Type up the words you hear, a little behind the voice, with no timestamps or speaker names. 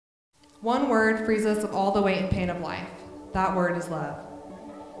One word frees us of all the weight and pain of life. That word is love.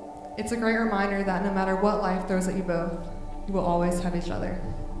 It's a great reminder that no matter what life throws at you both, you will always have each other.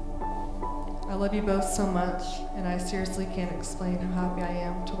 I love you both so much, and I seriously can't explain how happy I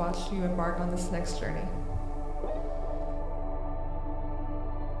am to watch you embark on this next journey.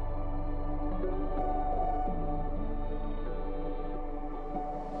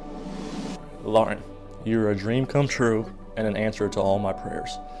 Lauren, you're a dream come true and an answer to all my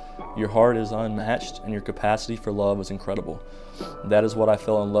prayers. Your heart is unmatched and your capacity for love is incredible. That is what I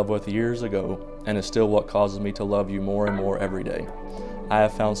fell in love with years ago and is still what causes me to love you more and more every day. I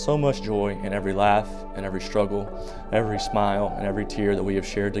have found so much joy in every laugh and every struggle, every smile and every tear that we have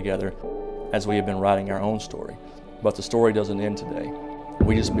shared together as we have been writing our own story. But the story doesn't end today.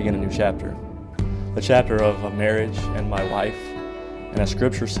 We just begin a new chapter. The chapter of a marriage and my wife. And as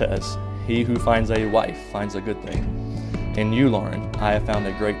scripture says, he who finds a wife finds a good thing. In you, Lauren, I have found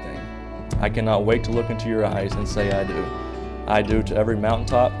a great thing. I cannot wait to look into your eyes and say I do. I do to every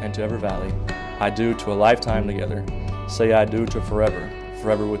mountaintop and to every valley. I do to a lifetime together. Say I do to forever,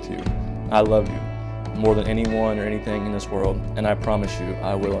 forever with you. I love you more than anyone or anything in this world, and I promise you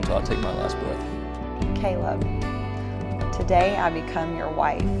I will until I take my last breath. Caleb, today I become your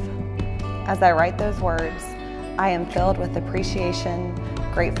wife. As I write those words, I am filled with appreciation,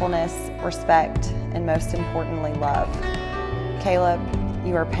 gratefulness, respect, and most importantly, love. Caleb,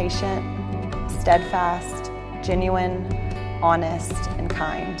 you are patient, steadfast, genuine, honest, and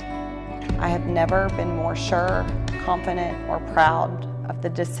kind. I have never been more sure, confident, or proud of the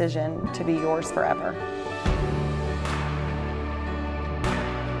decision to be yours forever.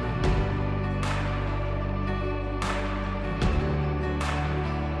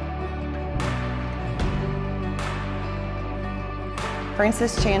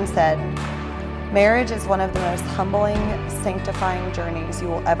 Francis Chan said, "Marriage is one of the most humbling, sanctifying journeys you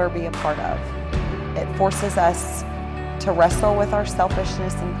will ever be a part of. It forces us to wrestle with our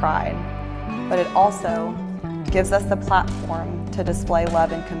selfishness and pride, but it also gives us the platform to display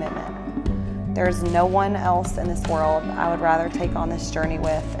love and commitment. There is no one else in this world I would rather take on this journey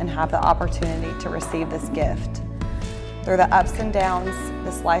with and have the opportunity to receive this gift. Through the ups and downs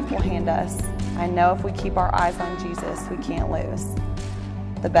this life will hand us, I know if we keep our eyes on Jesus, we can't lose.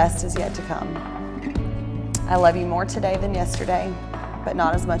 The best is yet to come. I love you more today than yesterday, but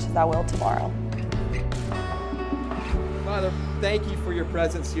not as much as I will tomorrow." Father, thank you for your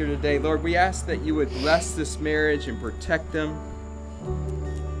presence here today. Lord, we ask that you would bless this marriage and protect them.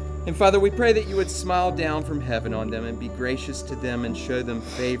 And Father, we pray that you would smile down from heaven on them and be gracious to them and show them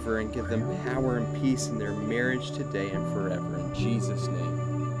favor and give them power and peace in their marriage today and forever. In Jesus' name,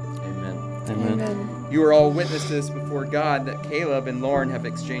 amen. Amen. Amen. You are all witnesses before God that Caleb and Lauren have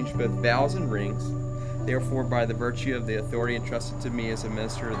exchanged both vows and rings. Therefore, by the virtue of the authority entrusted to me as a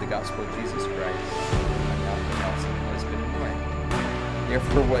minister of the gospel of Jesus Christ, I now pronounce them husband and wife.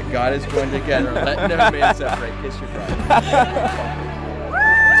 Therefore, what God has joined together, let no man separate. Kiss your bride.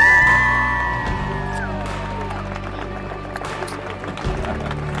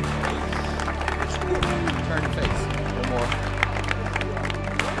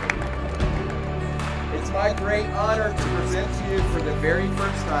 My great honor to present to you for the very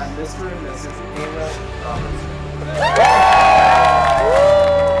first time, Mr. and Mrs. Caleb Roberson.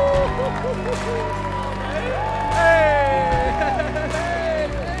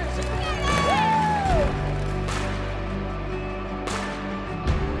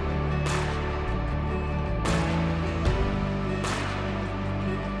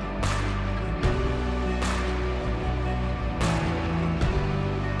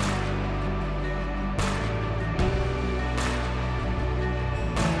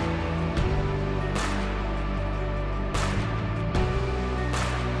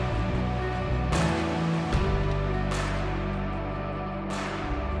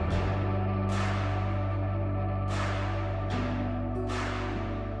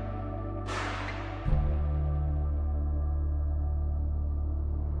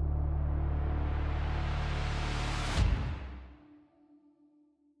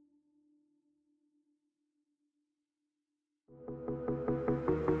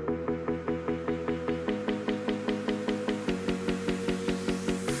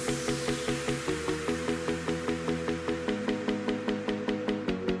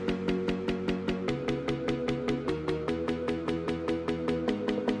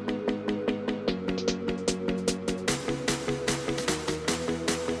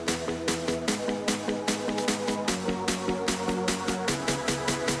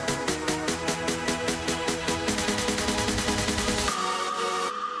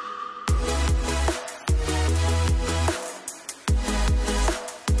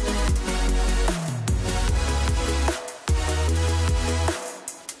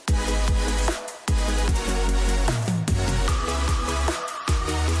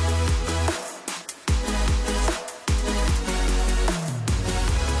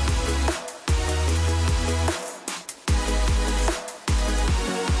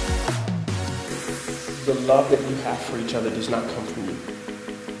 love that you have for each other does not come from you.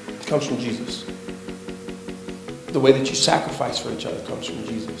 It comes from Jesus. The way that you sacrifice for each other comes from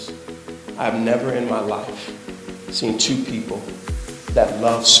Jesus. I have never in my life seen two people that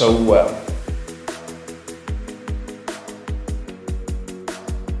love so well